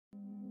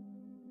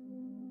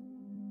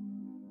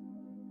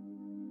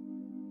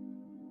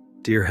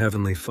Dear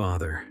Heavenly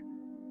Father,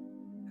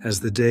 as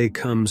the day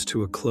comes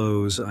to a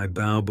close, I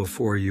bow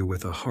before you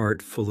with a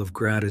heart full of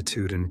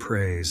gratitude and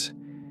praise.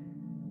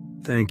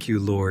 Thank you,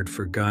 Lord,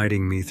 for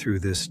guiding me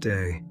through this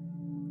day,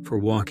 for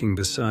walking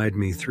beside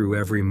me through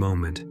every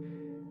moment,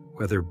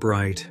 whether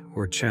bright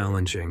or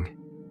challenging.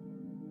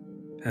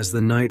 As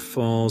the night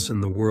falls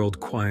and the world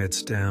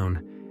quiets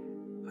down,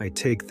 I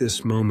take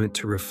this moment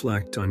to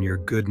reflect on your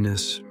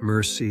goodness,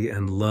 mercy,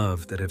 and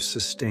love that have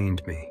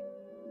sustained me.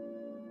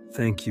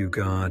 Thank you,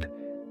 God,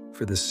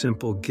 for the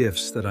simple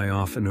gifts that I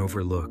often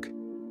overlook.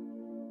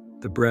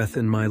 The breath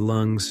in my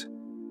lungs,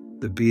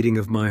 the beating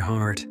of my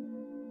heart,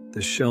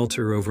 the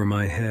shelter over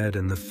my head,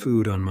 and the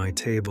food on my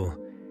table.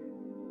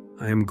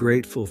 I am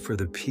grateful for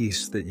the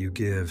peace that you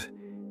give,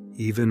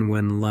 even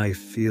when life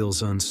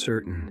feels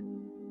uncertain.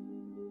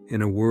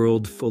 In a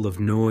world full of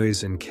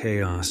noise and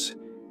chaos,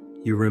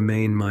 you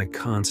remain my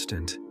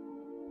constant,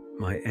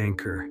 my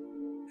anchor,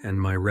 and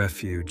my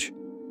refuge.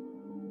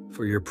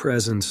 For your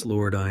presence,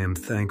 Lord, I am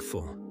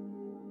thankful.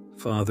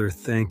 Father,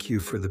 thank you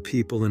for the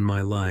people in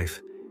my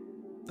life,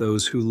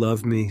 those who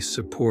love me,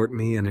 support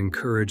me, and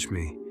encourage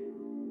me.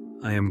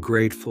 I am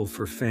grateful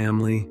for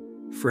family,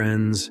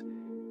 friends,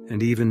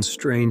 and even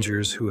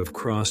strangers who have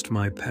crossed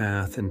my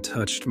path and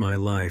touched my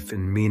life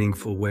in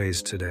meaningful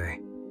ways today.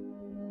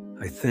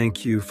 I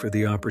thank you for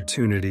the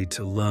opportunity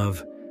to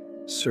love,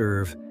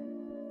 serve,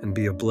 and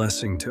be a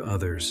blessing to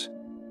others,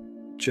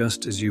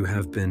 just as you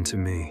have been to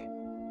me.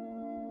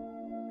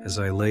 As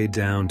I lay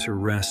down to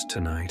rest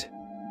tonight,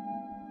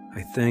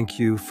 I thank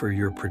you for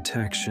your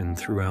protection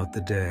throughout the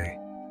day.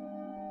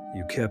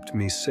 You kept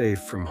me safe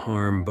from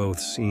harm, both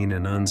seen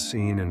and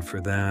unseen, and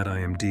for that I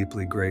am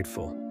deeply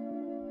grateful.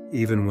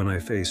 Even when I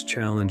face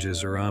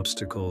challenges or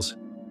obstacles,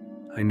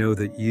 I know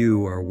that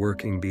you are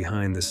working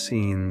behind the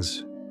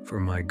scenes for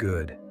my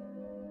good.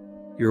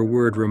 Your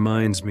word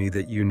reminds me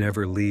that you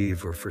never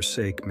leave or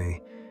forsake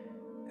me,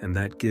 and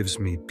that gives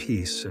me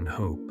peace and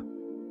hope.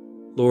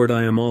 Lord,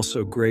 I am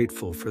also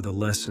grateful for the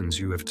lessons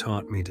you have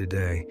taught me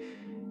today,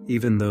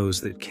 even those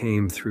that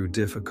came through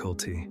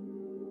difficulty.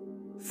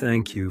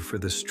 Thank you for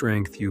the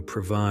strength you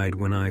provide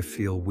when I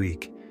feel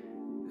weak,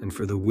 and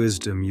for the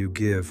wisdom you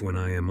give when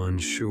I am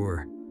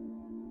unsure.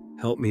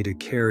 Help me to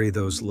carry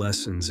those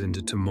lessons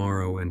into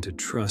tomorrow and to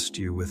trust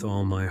you with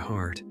all my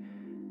heart.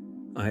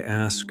 I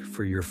ask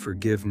for your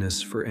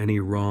forgiveness for any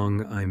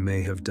wrong I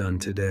may have done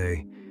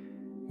today,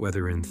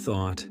 whether in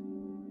thought,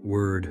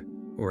 word,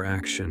 or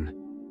action.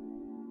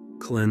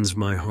 Cleanse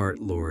my heart,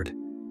 Lord,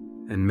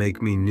 and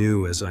make me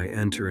new as I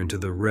enter into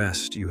the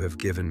rest you have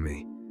given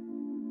me.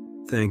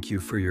 Thank you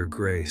for your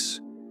grace,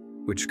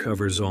 which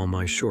covers all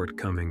my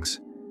shortcomings.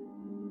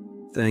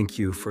 Thank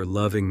you for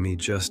loving me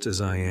just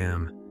as I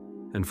am,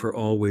 and for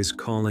always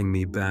calling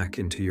me back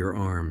into your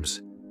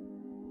arms.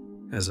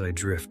 As I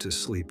drift to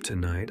sleep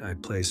tonight, I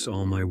place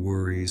all my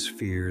worries,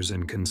 fears,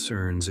 and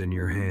concerns in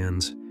your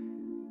hands.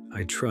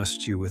 I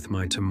trust you with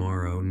my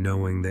tomorrow,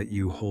 knowing that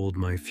you hold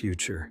my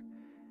future.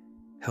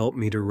 Help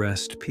me to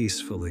rest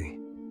peacefully,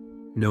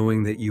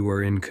 knowing that you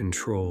are in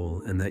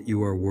control and that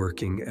you are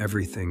working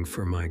everything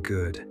for my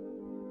good.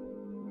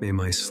 May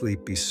my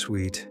sleep be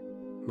sweet,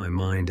 my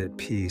mind at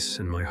peace,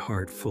 and my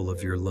heart full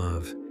of your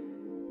love.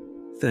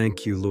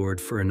 Thank you,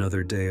 Lord, for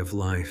another day of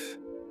life.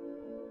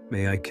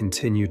 May I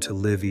continue to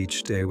live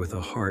each day with a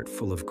heart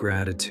full of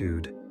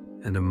gratitude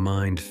and a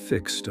mind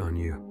fixed on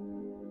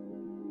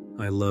you.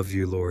 I love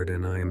you, Lord,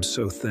 and I am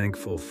so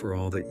thankful for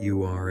all that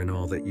you are and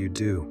all that you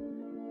do.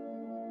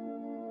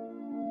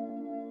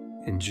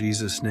 In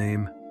Jesus'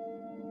 name,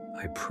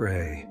 I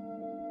pray.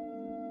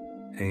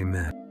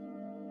 Amen.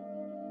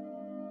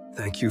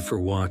 Thank you for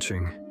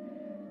watching.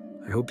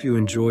 I hope you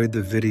enjoyed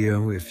the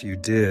video. If you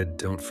did,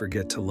 don't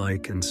forget to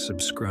like and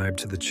subscribe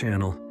to the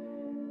channel.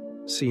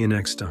 See you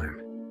next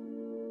time.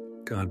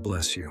 God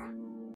bless you.